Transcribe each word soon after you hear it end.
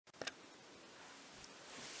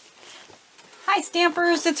Hi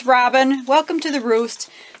Stampers, it's Robin. Welcome to the Roost.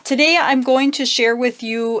 Today I'm going to share with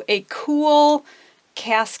you a cool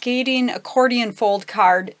cascading accordion fold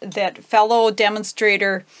card that fellow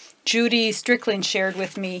demonstrator Judy Strickland shared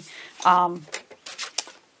with me.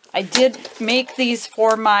 I did make these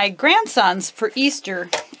for my grandsons for Easter.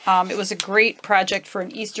 It was a great project for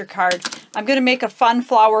an Easter card. I'm going to make a fun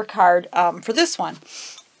flower card for this one.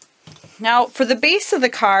 Now for the base of the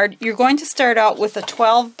card, you're going to start out with a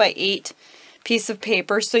 12 by 8 piece of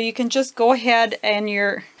paper, so you can just go ahead and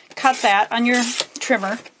cut that on your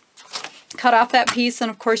trimmer. Cut off that piece,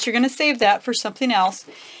 and of course you're going to save that for something else.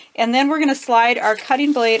 And then we're going to slide our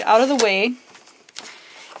cutting blade out of the way,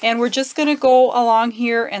 and we're just going to go along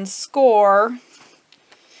here and score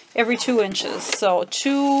every 2 inches. So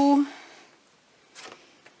 2,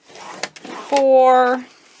 4,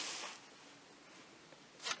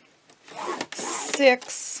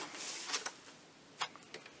 6,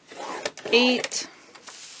 8,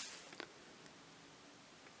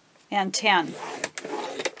 and 10.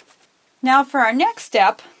 Now for our next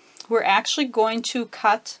step, we're actually going to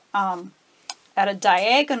cut at a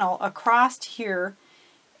diagonal across here,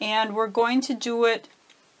 and we're going to do it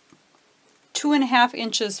 2.5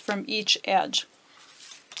 inches from each edge.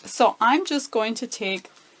 So I'm just going to take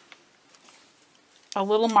a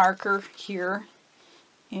little marker here,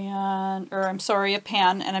 a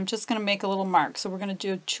pen, and I'm just going to make a little mark. So we're going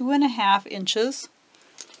to do 2.5 inches,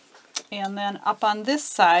 and then up on this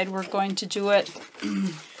side we're going to do it,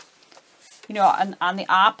 on the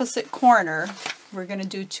opposite corner we're going to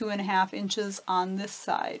do 2.5 inches on this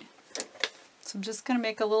side. So I'm just going to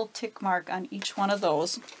make a little tick mark on each one of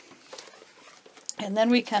those, and then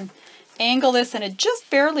we can angle this, and it just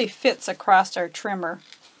barely fits across our trimmer.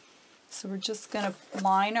 So we're just going to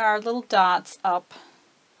line our little dots up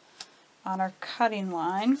on our cutting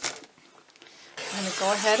line. I'm going to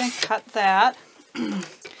go ahead and cut that.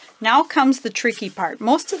 Now comes the tricky part.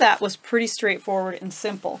 Most of that was pretty straightforward and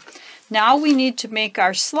simple. Now we need to make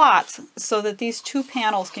our slots so that these two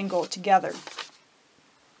panels can go together.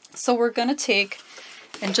 So we're going to take,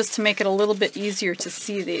 and just to make it a little bit easier to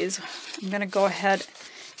see these, I'm going to go ahead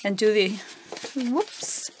and do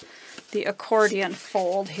the accordion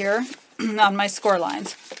fold here on my score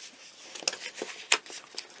lines.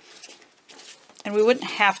 And we wouldn't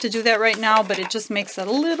have to do that right now, but it just makes it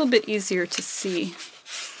a little bit easier to see.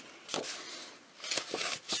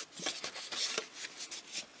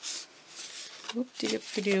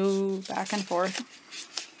 Whoop-de-doop-de-doo, back and forth.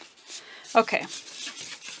 Okay.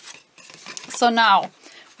 So now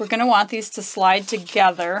we're going to want these to slide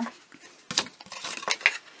together.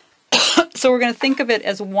 So we're going to think of it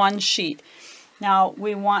as one sheet. Now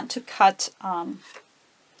we want to cut on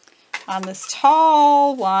this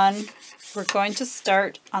tall one. We're going to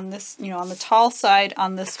start on this, on the tall side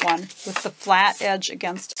on this one with the flat edge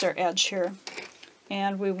against our edge here.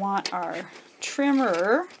 And we want our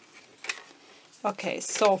trimmer. Okay,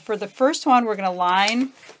 so for the first one we're going to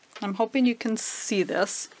line, I'm hoping you can see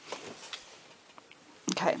this.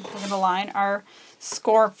 Okay, we're going to line our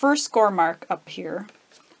first score mark up here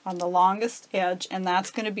on the longest edge, and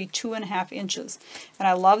that's going to be 2.5 inches. And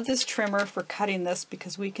I love this trimmer for cutting this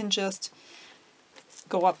because we can just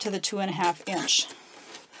go up to the 2.5 inch.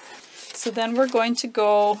 So then we're going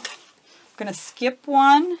to skip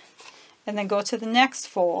one and then go to the next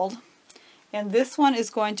fold, and this one is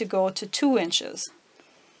going to go to 2 inches.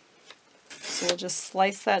 So we'll just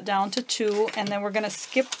slice that down to 2, and then we're going to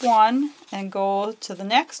skip one and go to the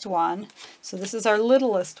next one. So this is our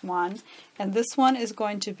littlest one, and this one is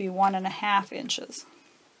going to be 1.5 inches.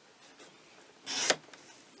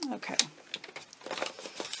 Okay.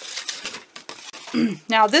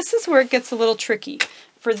 Now this is where it gets a little tricky.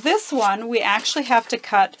 For this one, we actually have to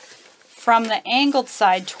cut from the angled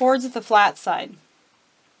side towards the flat side.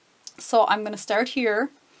 So I'm going to start here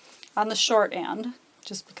on the short end,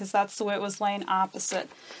 just because that's the way it was laying opposite.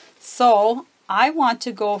 So I want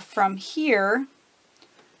to go from here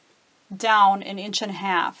down 1.5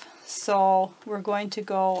 inches. So we're going to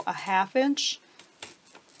go 1/2 inch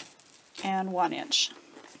and 1 inch.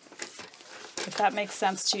 If that makes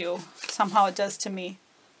sense to you. Somehow it does to me.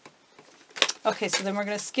 Okay, so then we're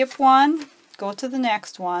going to skip one, go to the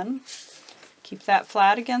next one, keep that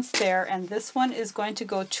flat against there, and this one is going to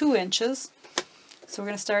go 2 inches. So we're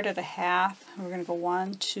going to start at 1/2, and we're going to go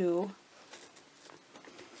 1, 2.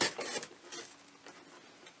 I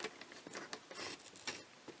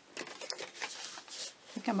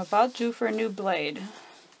think I'm about due for a new blade.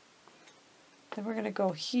 Then we're going to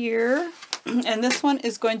go here. And this one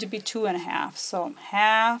is going to be 2.5, so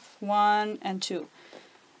 1/2, 1, and 2.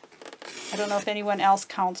 I don't know if anyone else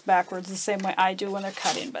counts backwards the same way I do when they're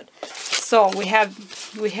cutting, but So we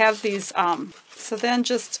have these, so then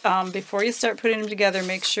just before you start putting them together,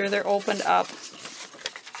 make sure they're opened up.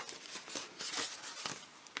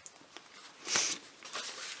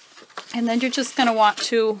 And then you're just going to want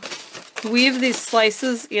to weave these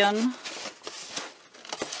slices in,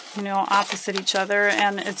 you know, opposite each other.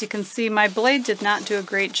 And as you can see, my blade did not do a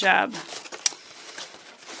great job. I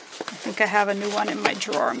think I have a new one in my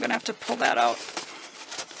drawer. I'm going to have to pull that out.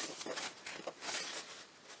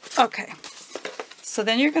 Okay. So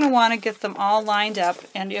then you're going to want to get them all lined up.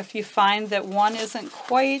 And if you find that one isn't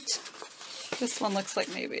quite, this one looks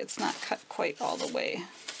like maybe it's not cut quite all the way.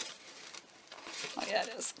 Oh yeah,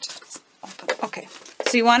 it is. Just open. Okay,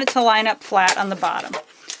 so you want it to line up flat on the bottom.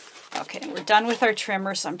 Okay, we're done with our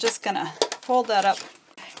trimmer, so I'm just going to fold that up.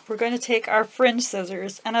 We're going to take our fringe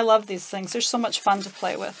scissors, and I love these things. They're so much fun to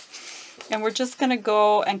play with. And we're just going to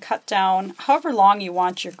go and cut down however long you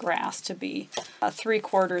want your grass to be,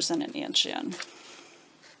 3/4 and an inch in.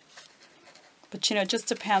 But you know, it just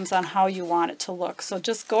depends on how you want it to look. So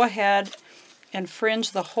just go ahead and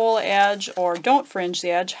fringe the whole edge, or don't fringe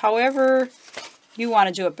the edge, however you want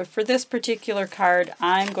to do it. But for this particular card,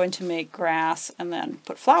 I'm going to make grass and then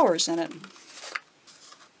put flowers in it.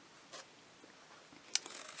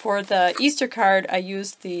 For the Easter card, I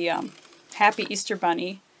used the Happy Easter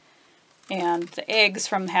Bunny and the eggs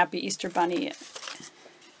from the Happy Easter Bunny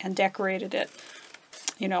and decorated it,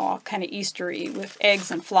 you know, all kind of Eastery with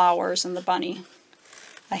eggs and flowers and the bunny.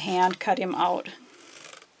 I hand cut him out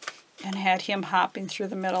and had him hopping through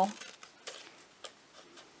the middle.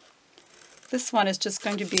 This one is just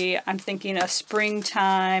going to be, I'm thinking, a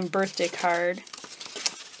springtime birthday card.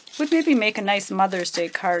 Would maybe make a nice Mother's Day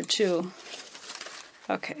card too.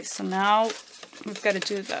 Okay, so now we've got to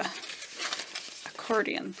do the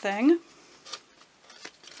accordion thing.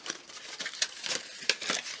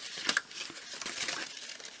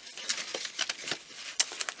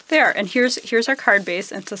 There, and here's our card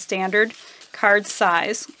base. It's a standard card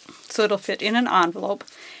size, so it'll fit in an envelope.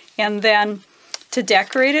 And then to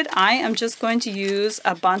decorate it, I am just going to use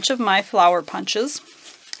a bunch of my flower punches.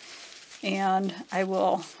 And I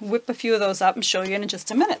will whip a few of those up and show you in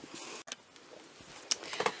just a minute.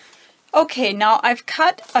 Okay, now I've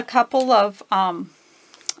cut a couple of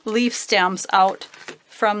leaf stems out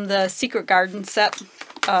from the Secret Garden set,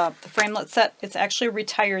 the framelit set. It's actually a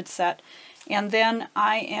retired set. And then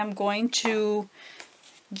I am going to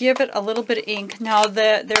give it a little bit of ink. Now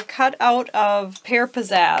they're cut out of Pear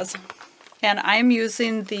Pizzazz, and I'm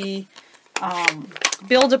using the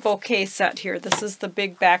Build a Bouquet set here. This is the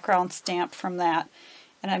big background stamp from that.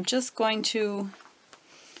 And I'm just going to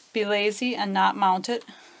be lazy and not mount it.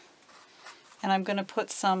 And I'm going to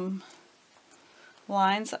put some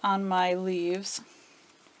lines on my leaves.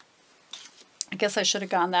 I guess I should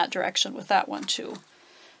have gone that direction with that one too.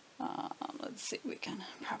 Let's see, we can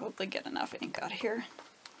probably get enough ink out here.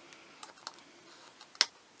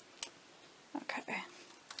 Okay,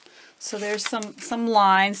 so there's some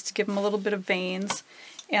lines to give them a little bit of veins,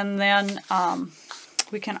 and then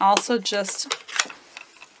we can also just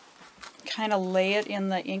kind of lay it in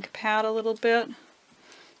the ink pad a little bit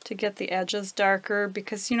to get the edges darker,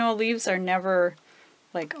 because you know, leaves are never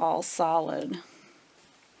like all solid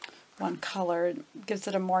one color. It gives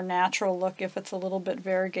it a more natural look if it's a little bit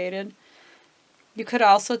variegated. You could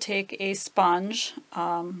also take a sponge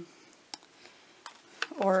or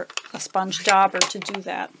a sponge dauber to do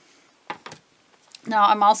that. Now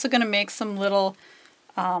I'm also going to make some little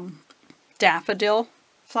daffodil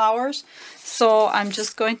flowers. So I'm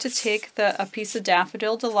just going to take a piece of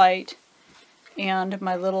Daffodil Delight and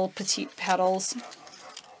my little petite petals,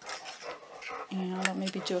 and I'll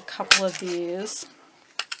maybe do a couple of these.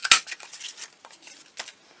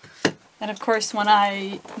 And of course, when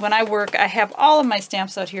I work, I have all of my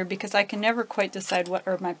stamps out here because I can never quite decide what,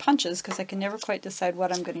 or my punches, because I can never quite decide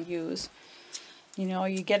what I'm going to use. You know,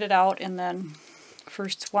 you get it out and then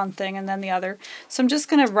first one thing and then the other. So I'm just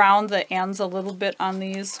going to round the ends a little bit on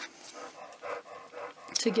these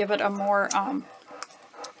to give it a more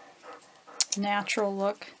natural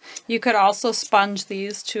look. You could also sponge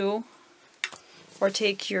these too, or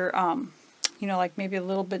take your, you know, like maybe a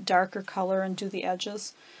little bit darker color and do the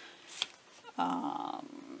edges.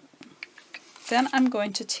 Then I'm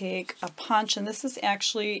going to take a punch, and this is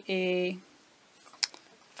actually a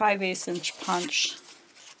 5/8 inch punch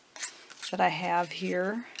that I have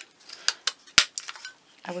here.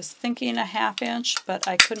 I was thinking a 1/2 inch, but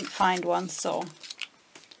I couldn't find one, so.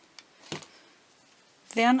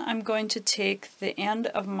 Then I'm going to take the end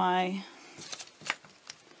of my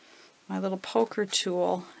little poker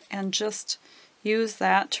tool and just use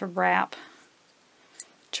that to wrap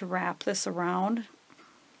this around.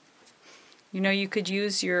 You know, you could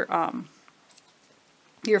use your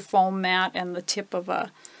foam mat and the tip of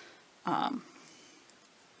a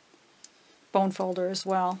bone folder as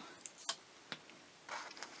well.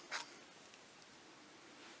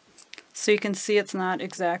 So you can see it's not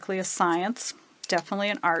exactly a science, definitely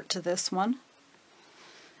an art to this one.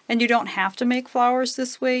 And you don't have to make flowers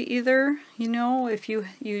this way either, you know, if you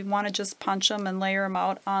want to just punch them and layer them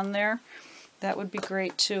out on there, that would be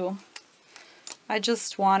great too. I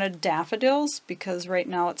just wanted daffodils because right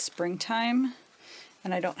now it's springtime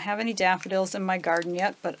and I don't have any daffodils in my garden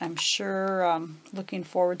yet, but I'm sure looking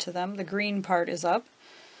forward to them. The green part is up,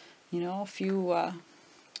 you know, a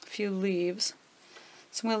few leaves.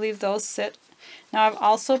 So I'm going to leave those sit. Now I've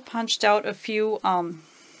also punched out a few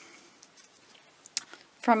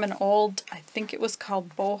from an old, I think it was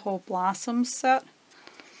called Boho Blossom set.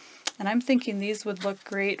 And I'm thinking these would look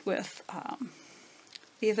great with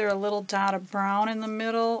either a little dot of brown in the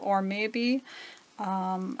middle or maybe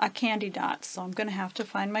a candy dot. So I'm going to have to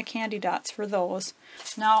find my candy dots for those.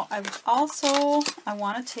 Now I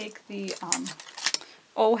want to take the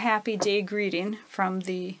Oh Happy Day greeting from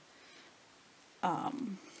the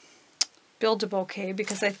Build a Bouquet,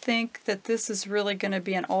 because I think that this is really going to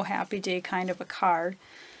be an Oh Happy Day kind of a card.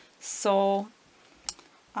 So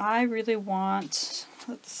I really want,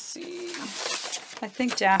 let's see, I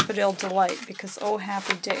think Daffodil Delight, because Oh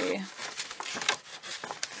Happy Day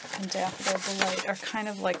and Daffodil Delight are kind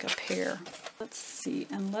of like a pair. Let's see,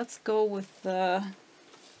 and let's go with the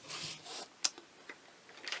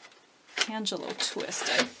Angelo Twist,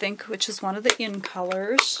 I think, which is one of the in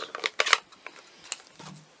colors.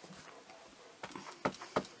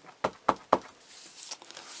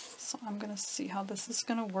 So I'm going to see how this is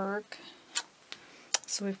going to work.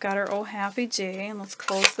 So we've got our Oh Happy Day, and let's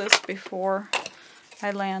close this before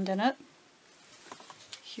I land in it.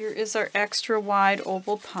 Here is our extra wide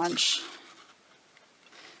oval punch,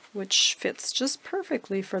 which fits just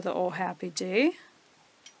perfectly for the Oh Happy Day.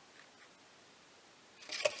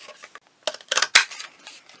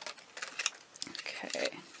 Okay.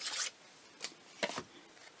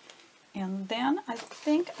 And then I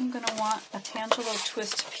think I'm going to want a Tangelo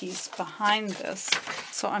Twist piece behind this.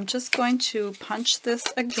 So I'm just going to punch this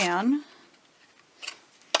again.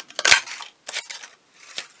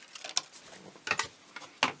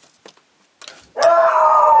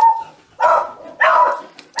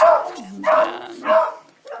 And then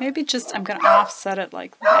maybe just, I'm going to offset it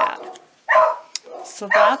like that. So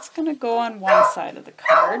that's going to go on one side of the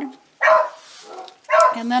card.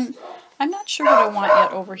 And then I'm not sure what I want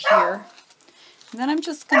yet over here. And then I'm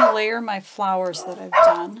just going to layer my flowers that I've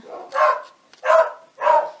done.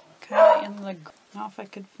 Kind of in the, now if I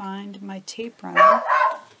could find my tape runner.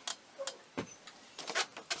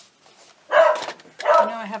 I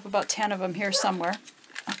know I have about 10 of them here somewhere.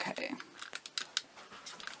 Okay.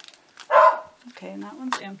 Okay, and that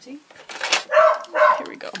one's empty. Here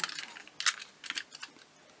we go.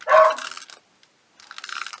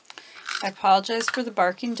 I apologize for the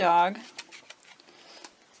barking dog.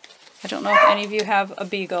 I don't know if any of you have a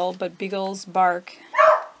beagle, but beagles bark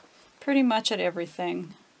pretty much at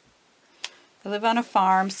everything. I live on a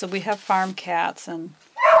farm, so we have farm cats, and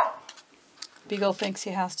Beagle thinks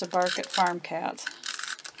he has to bark at farm cats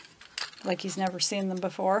like he's never seen them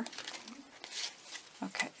before.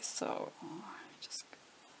 Okay, so just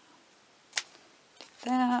do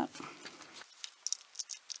that.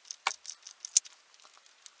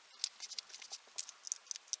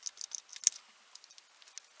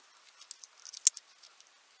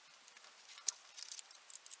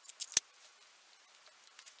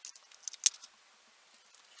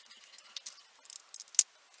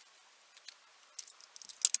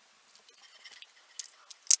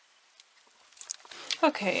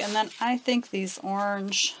 Okay, and then I think these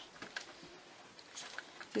orange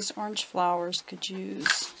flowers could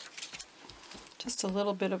use just a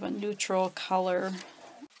little bit of a neutral color.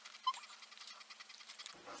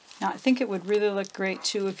 Now I think it would really look great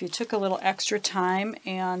too if you took a little extra time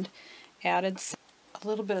and added a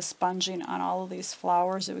little bit of sponging on all of these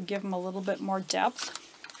flowers. It would give them a little bit more depth.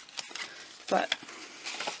 But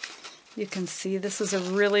you can see this is a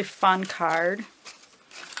really fun card.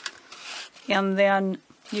 And then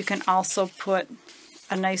you can also put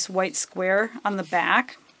a nice white square on the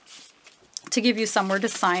back to give you somewhere to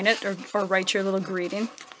sign it or write your little greeting.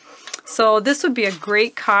 So this would be a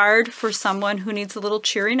great card for someone who needs a little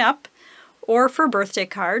cheering up or for a birthday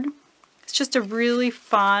card. It's just a really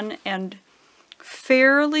fun and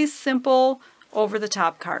fairly simple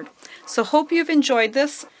over-the-top card. So hope you've enjoyed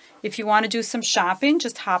this. If you want to do some shopping,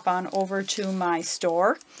 just hop on over to my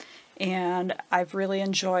store. And I've really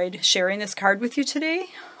enjoyed sharing this card with you today.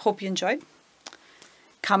 Hope you enjoyed.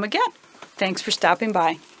 come again. Thanks for stopping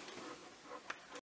by.